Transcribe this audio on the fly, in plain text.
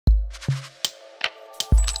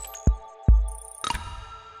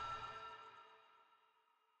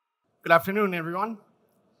Good afternoon, everyone.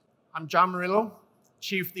 I'm John Murillo,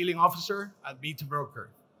 Chief Dealing Officer at B2 Broker.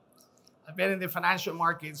 I've been in the financial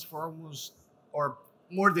markets for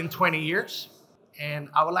more than 20 years, and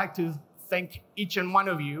I would like to thank each and one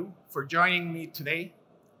of you for joining me today.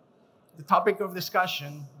 The topic of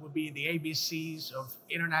discussion will be the ABCs of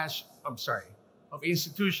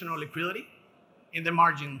institutional liquidity in the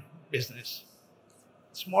margin business.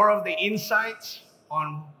 It's more of the insights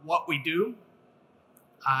on what we do.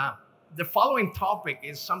 The following topic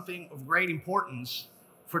is something of great importance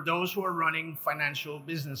for those who are running financial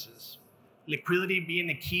businesses. Liquidity being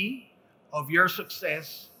the key of your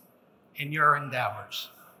success in your endeavors.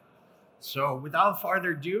 So without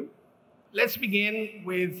further ado, let's begin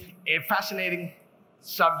with a fascinating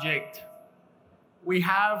subject. We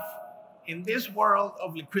have in this world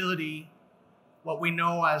of liquidity what we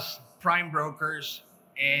know as prime brokers,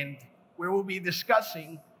 and we will be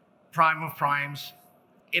discussing prime of primes.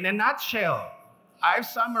 In a nutshell, I've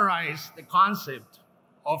summarized the concept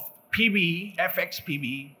of PB, FX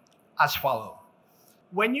PB, as follows.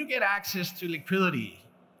 When you get access to liquidity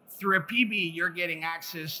through a PB, you're getting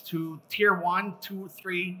access to tier 1, 2,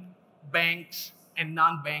 3 banks and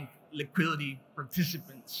non-bank liquidity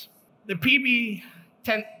participants. The PB,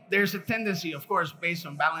 there's a tendency, of course, based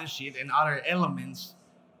on balance sheet and other elements,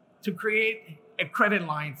 to create a credit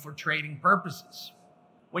line for trading purposes.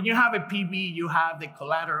 When you have a PB, you have the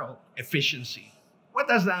collateral efficiency. What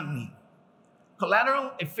does that mean?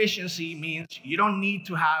 Collateral efficiency means you don't need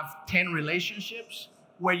to have 10 relationships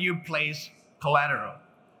where you place collateral.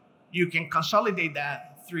 You can consolidate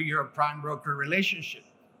that through your prime broker relationship.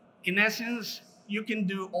 In essence, you can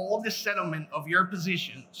do all the settlement of your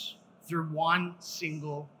positions through one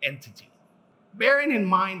single entity. Bearing in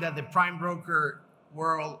mind that the prime broker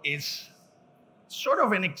world is sort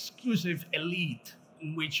of an exclusive elite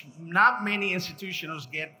in which not many institutions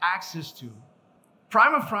get access to,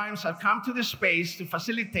 prime of primes have come to the space to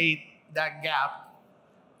facilitate that gap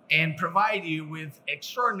and provide you with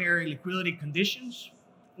extraordinary liquidity conditions,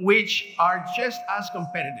 which are just as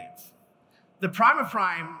competitive. The prime of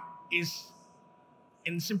prime is,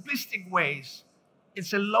 in simplistic ways,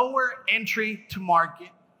 it's a lower entry to market.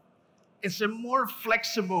 It's a more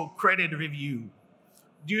flexible credit review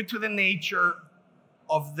due to the nature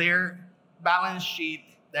of their balance sheet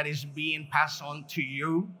that is being passed on to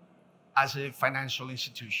you as a financial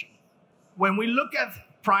institution. When we look at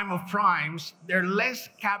prime of primes, they're less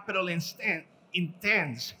capital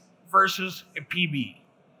intense versus a PB.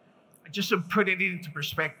 Just to put it into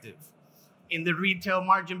perspective, in the retail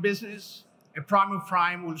margin business, a prime of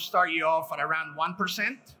prime will start you off at around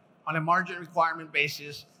 1% on a margin requirement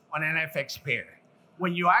basis on an FX pair.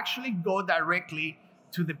 When you actually go directly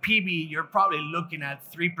to the PB, you're probably looking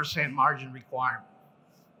at 3% margin requirement.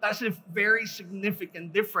 That's a very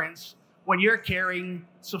significant difference when you're carrying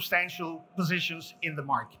substantial positions in the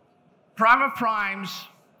market. Prime of primes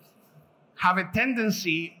have a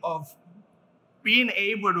tendency of being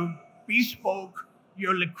able to bespoke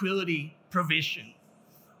your liquidity provision,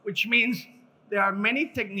 which means there are many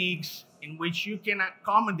techniques in which you can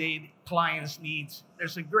accommodate clients' needs.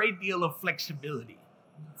 There's a great deal of flexibility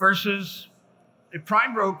versus a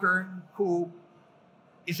prime broker who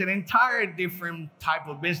is an entire different type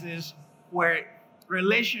of business where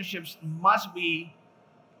relationships must be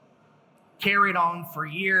carried on for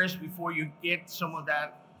years before you get some of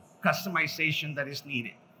that customization that is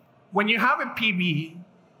needed. When you have a PB,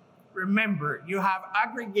 remember, you have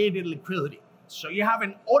aggregated liquidity. So you have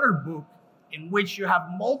an order book in which you have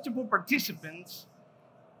multiple participants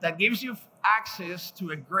that gives you access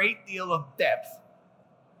to a great deal of depth,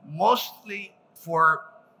 mostly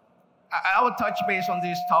I will touch base on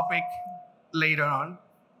this topic later on.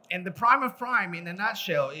 And the prime of prime, in a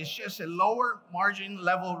nutshell, is just a lower margin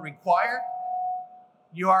level required.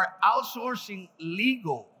 You are outsourcing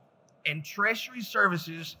legal and treasury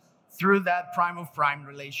services through that prime of prime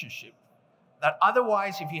relationship that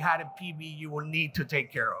otherwise, if you had a PB, you will need to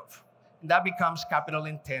take care of. And that becomes capital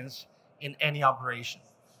intense in any operation.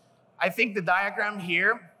 I think the diagram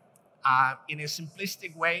here, in a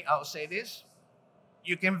simplistic way, I'll say this.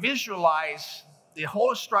 You can visualize the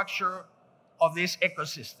whole structure of this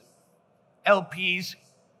ecosystem. LPs,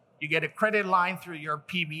 you get a credit line through your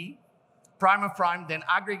PB. Prime of prime then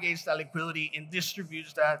aggregates that liquidity and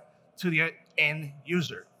distributes that to the end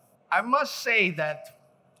user. I must say that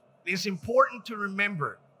it's important to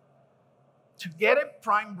remember to get a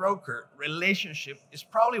prime broker relationship is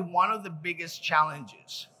probably one of the biggest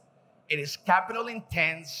challenges. It is capital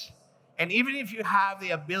intense, and even if you have the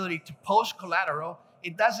ability to post collateral,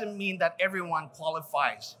 it doesn't mean that everyone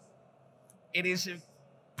qualifies. It is a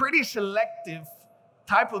pretty selective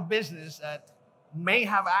type of business that may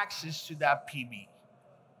have access to that PB.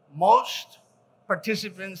 Most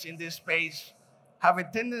participants in this space have a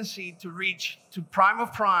tendency to reach to prime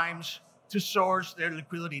of primes to source their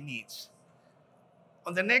liquidity needs.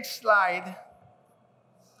 On the next slide,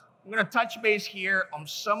 I'm going to touch base here on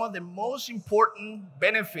some of the most important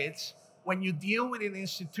benefits when you deal with an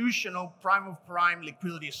institutional prime of prime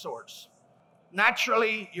liquidity source.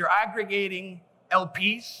 Naturally, you're aggregating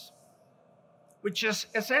LPs, which is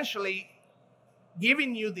essentially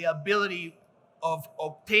giving you the ability of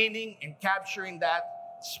obtaining and capturing that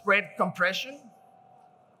spread compression.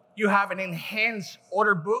 You have an enhanced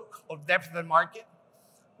order book of depth of the market,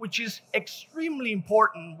 which is extremely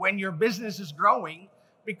important when your business is growing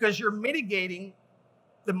because you're mitigating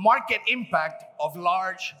the market impact of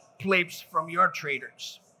large flips from your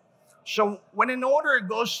traders. So when an order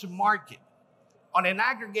goes to market on an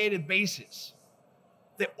aggregated basis,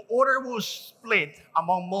 the order will split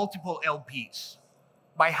among multiple LPs.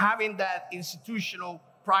 By having that institutional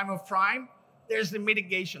prime of prime, there's the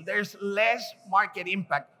mitigation. There's less market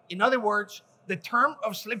impact. In other words, the term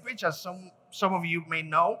of slippage, as some of you may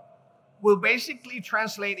know, will basically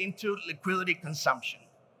translate into liquidity consumption.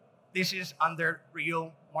 This is under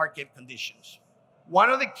real market conditions.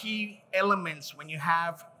 One of the key elements when you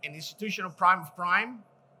have an institutional prime of prime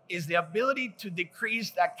is the ability to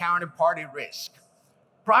decrease that counterparty risk.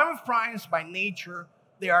 Prime of primes by nature,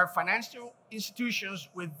 they are financial institutions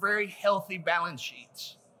with very healthy balance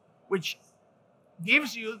sheets, which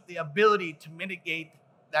gives you the ability to mitigate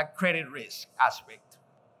that credit risk aspect.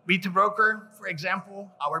 B2Broker, for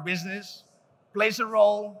example, our business, plays a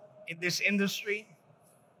role in this industry.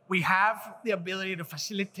 We have the ability to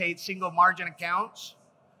facilitate single margin accounts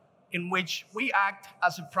in which we act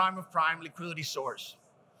as a prime of prime liquidity source.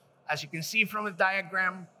 As you can see from the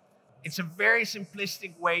diagram, it's a very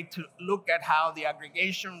simplistic way to look at how the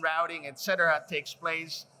aggregation, routing, etc. takes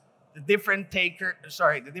place. The different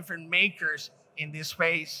makers in this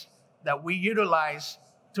space that we utilize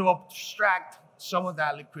to abstract some of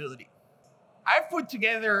that liquidity. I've put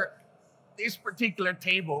together this particular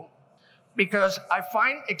table because I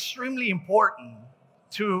find extremely important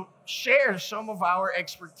to share some of our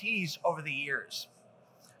expertise over the years.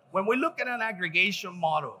 When we look at an aggregation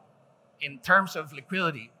model in terms of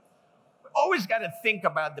liquidity, we always got to think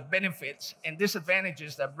about the benefits and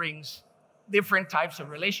disadvantages that brings different types of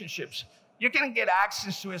relationships. You can get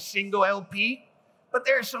access to a single LP, but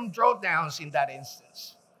there are some drawdowns in that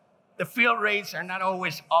instance. The fill rates are not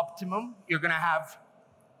always optimum. You're going to have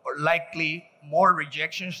or likely more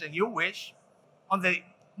rejections than you wish. On the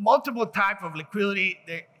multiple type of liquidity,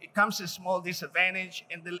 it comes a small disadvantage,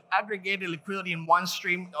 and the aggregated liquidity in one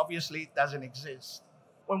stream obviously doesn't exist.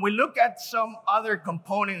 When we look at some other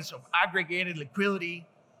components of aggregated liquidity,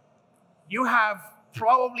 you have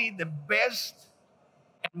probably the best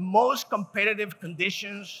and most competitive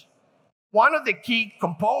conditions. One of the key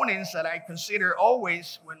components that I consider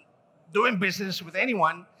always when doing business with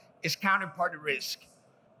anyone is counterparty risk.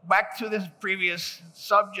 Back to the previous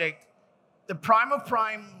subject, the prime of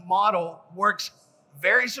prime model works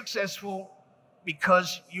very successful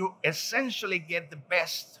because you essentially get the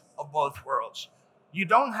best of both worlds. You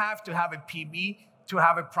don't have to have a PB to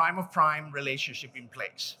have a prime of prime relationship in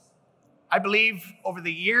place. I believe over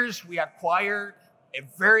the years we acquired a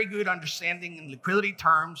very good understanding in liquidity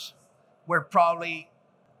terms. We're probably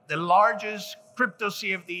the largest crypto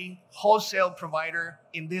CFD wholesale provider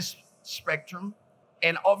in this spectrum.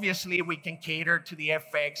 And obviously we can cater to the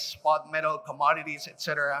FX, spot metal, commodities,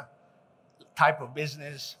 etc. type of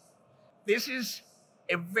business. This is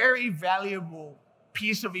a very valuable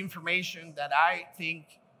piece of information that I think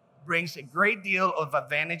brings a great deal of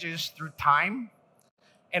advantages through time.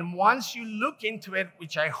 And once you look into it,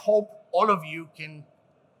 which I hope all of you can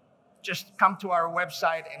just come to our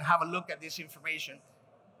website and have a look at this information,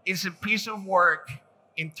 it's a piece of work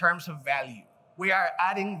in terms of value. We are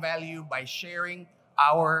adding value by sharing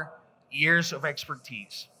our years of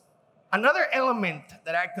expertise. Another element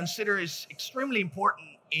that I consider is extremely important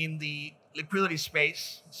in the liquidity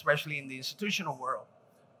space, especially in the institutional world,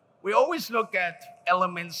 we always look at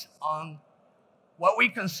elements on what we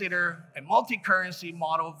consider a multi-currency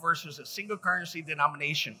model versus a single currency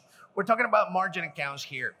denomination. We're talking about margin accounts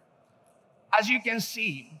here. As you can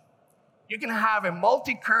see, you can have a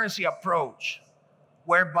multi-currency approach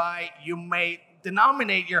whereby you may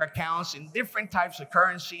denominate your accounts in different types of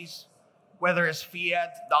currencies, whether it's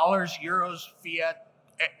fiat, dollars, euros, fiat,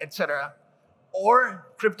 etc., or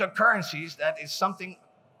cryptocurrencies. That is something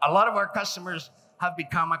a lot of our customers have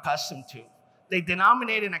become accustomed to. They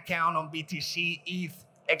denominate an account on BTC, ETH,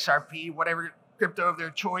 XRP, whatever crypto of their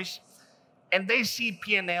choice, and they see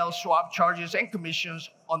P&L, swap charges, and commissions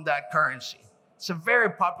on that currency. It's a very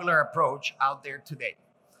popular approach out there today.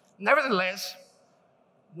 Nevertheless,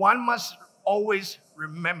 one must always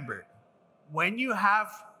remember, when you have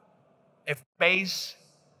a base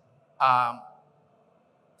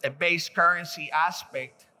currency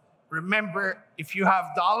aspect, remember, if you have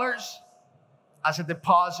dollars as a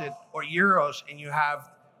deposit or euros and you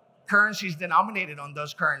have currencies denominated on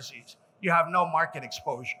those currencies, you have no market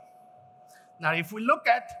exposure. Now, if we look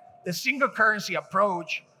at the single currency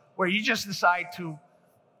approach, where you just decide to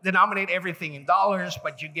denominate everything in dollars,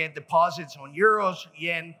 but you get deposits on euros,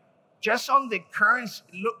 yen, just on the currency,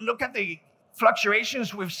 look at the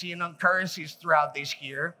fluctuations we've seen on currencies throughout this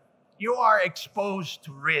year. You are exposed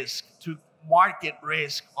to risk, to market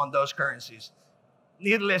risk on those currencies.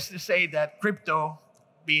 Needless to say that crypto,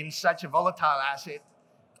 being such a volatile asset,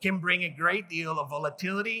 can bring a great deal of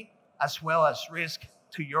volatility as well as risk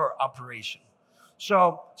to your operation.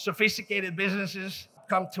 So sophisticated businesses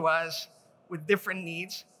come to us with different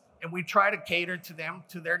needs, and we try to cater to them,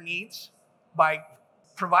 to their needs, by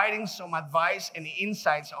providing some advice and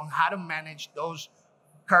insights on how to manage those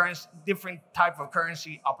different type of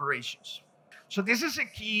currency operations. So this is a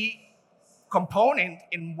key component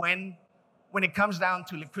in when it comes down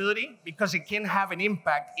to liquidity, because it can have an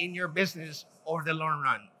impact in your business over the long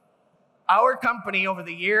run. Our company, over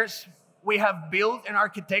the years, we have built an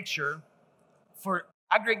architecture for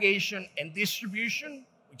aggregation and distribution,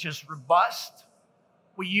 which is robust.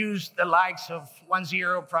 We use the likes of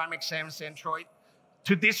 1.0, PrimeXM, Centroid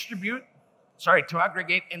to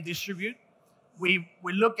aggregate and distribute. We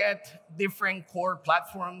look at different core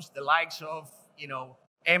platforms, the likes of,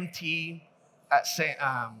 MT,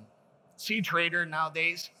 C-Trader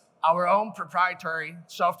nowadays, our own proprietary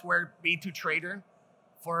software, B2Trader,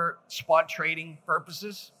 for spot trading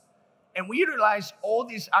purposes. And we utilize all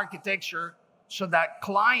this architecture so that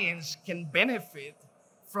clients can benefit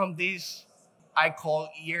from these, I call,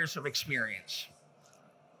 years of experience.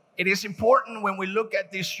 It is important when we look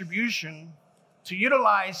at distribution to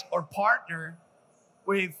utilize or partner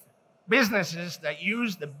with businesses that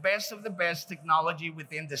use the best of the best technology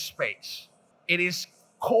within the space. It is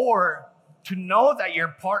core to know that your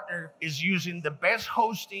partner is using the best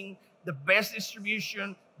hosting, the best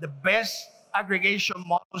distribution, the best aggregation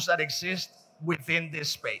models that exist within this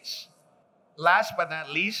space. Last but not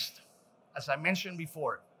least, as I mentioned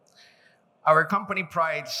before, our company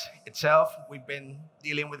prides itself. We've been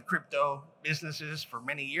dealing with crypto businesses for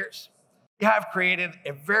many years. We have created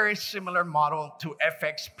a very similar model to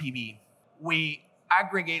FXPB. We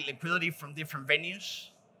aggregate liquidity from different venues,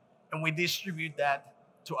 and we distribute that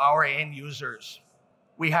to our end users.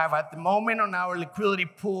 We have, at the moment, on our liquidity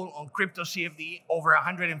pool on crypto CFD, over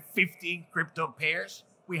 150 crypto pairs.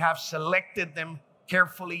 We have selected them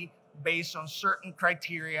carefully based on certain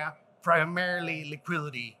criteria, primarily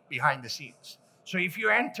liquidity behind the scenes. So if you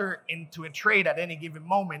enter into a trade at any given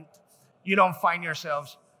moment, you don't find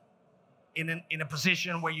yourselves in a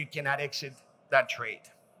position where you cannot exit that trade.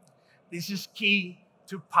 This is key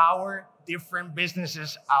to power different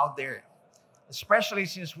businesses out there, especially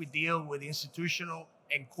since we deal with institutional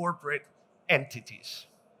and corporate entities.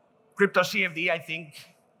 Crypto CFD, I think,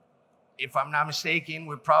 if I'm not mistaken,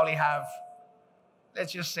 we probably have,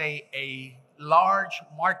 let's just say, a large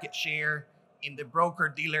market share in the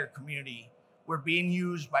broker-dealer community. We're being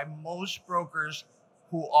used by most brokers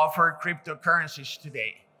who offer cryptocurrencies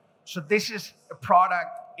today. So this is a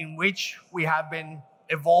product in which we have been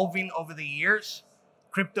evolving over the years.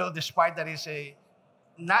 Crypto, despite that is a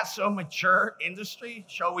not so mature industry,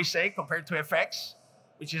 shall we say, compared to FX,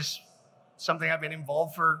 which is something I've been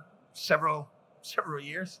involved for several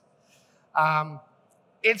years.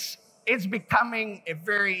 It's becoming a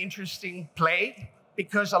very interesting play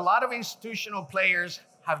because a lot of institutional players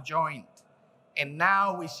have joined. And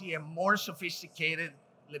now we see a more sophisticated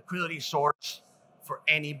liquidity source for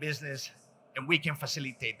any business, and we can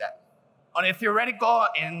facilitate that. On a theoretical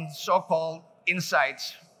and so-called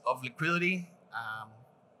insights of liquidity,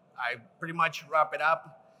 I pretty much wrap it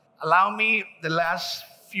up. Allow me, the last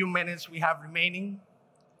few minutes we have remaining,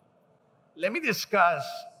 let me discuss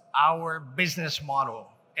our business model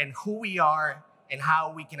and who we are and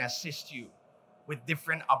how we can assist you with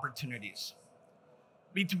different opportunities.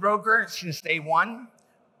 B2 Broker, since day one,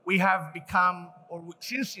 we have become, or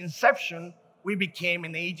since inception, we became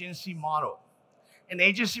an agency model. An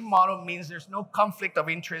agency model means there's no conflict of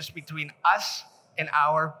interest between us and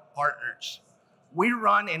our partners. We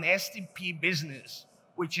run an STP business,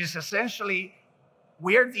 which is essentially,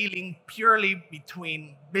 we're dealing purely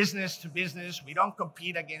between business to business. We don't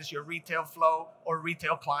compete against your retail flow or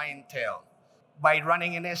retail clientele. By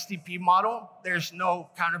running an STP model, there's no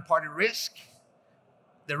counterparty risk.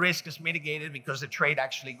 The risk is mitigated because the trade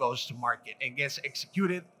actually goes to market and gets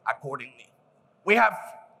executed accordingly. We have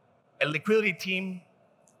a liquidity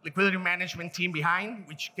management team behind,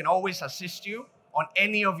 which can always assist you on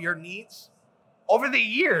any of your needs. Over the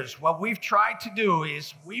years, what we've tried to do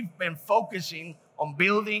is we've been focusing on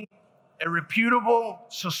building a reputable,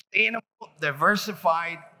 sustainable,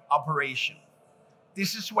 diversified operation.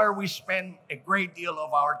 This is where we spend a great deal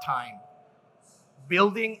of our time,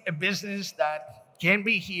 building a business that can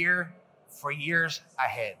be here for years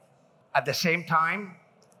ahead. At the same time,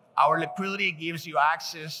 our liquidity gives you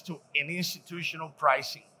access to an institutional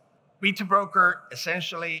pricing. B2Broker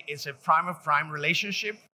essentially is a prime of prime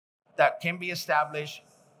relationship that can be established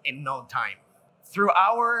in no time. Through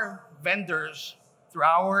our vendors, through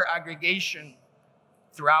our aggregation,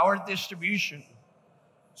 through our distribution,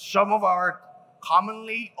 some of our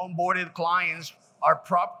commonly onboarded clients are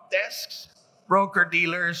prop desks, broker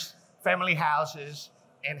dealers, family houses,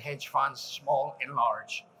 and hedge funds, small and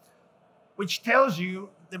large, which tells you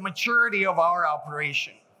the maturity of our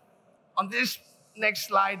operation. On this next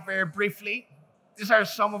slide, very briefly, these are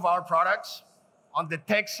some of our products. On the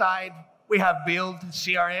tech side, we have built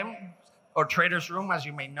CRM, or Traders Room, as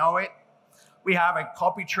you may know it. We have a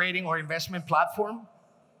copy trading or investment platform,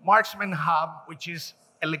 Marksman Hub, which is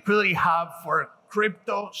a liquidity hub for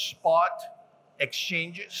crypto spot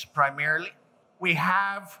exchanges primarily. We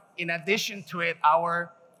have, in addition to it,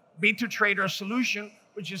 our B2Trader solution,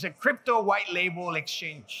 which is a crypto white label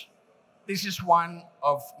exchange. This is one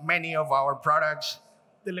of many of our products.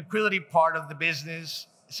 The liquidity part of the business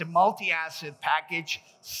is a multi-asset package,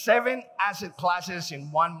 7 asset classes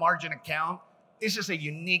in one margin account. This is a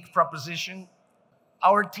unique proposition.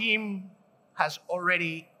 Our team has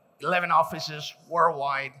already 11 offices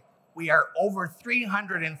worldwide. We are over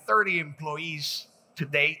 330 employees to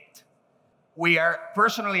date.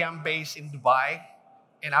 I'm based in Dubai,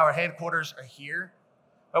 and our headquarters are here.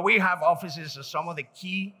 But we have offices at some of the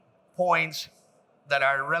key points that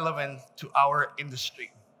are relevant to our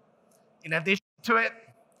industry. In addition to it,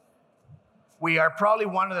 we are probably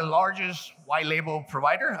one of the largest white label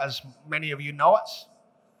provider, as many of you know us.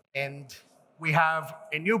 And we have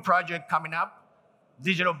a new project coming up,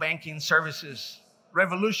 digital banking services,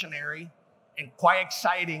 revolutionary and quite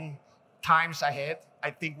exciting times ahead.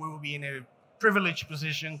 I think we will be in a privileged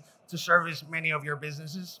position to service many of your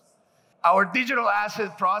businesses. Our digital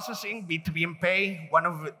asset processing, B2B and Pay, one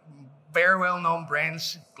of the very well-known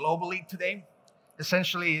brands globally today,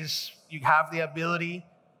 essentially is you have the ability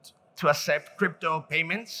to accept crypto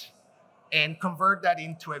payments and convert that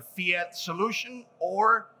into a fiat solution,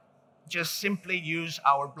 or just simply use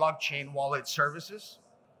our blockchain wallet services.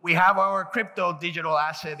 We have our crypto digital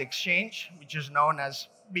asset exchange, which is known as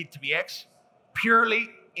B2BX, purely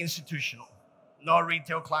institutional. No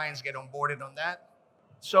retail clients get onboarded on that.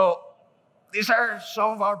 So these are some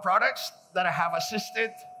of our products that have assisted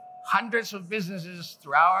hundreds of businesses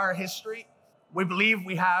throughout our history. We believe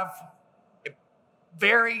we have a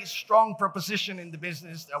very strong proposition in the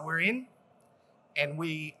business that we're in, and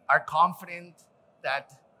we are confident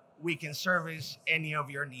that we can service any of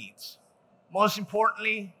your needs. Most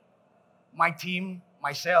importantly, my team,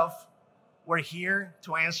 myself, we're here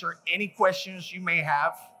to answer any questions you may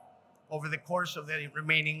have over the course of the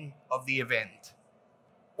remaining of the event.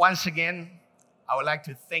 Once again, I would like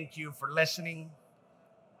to thank you for listening.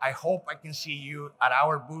 I hope I can see you at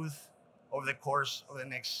our booth over the course of the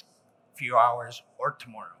next few hours or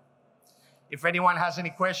tomorrow. If anyone has any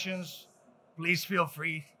questions, please feel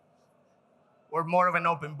free. We're more of an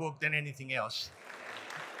open book than anything else.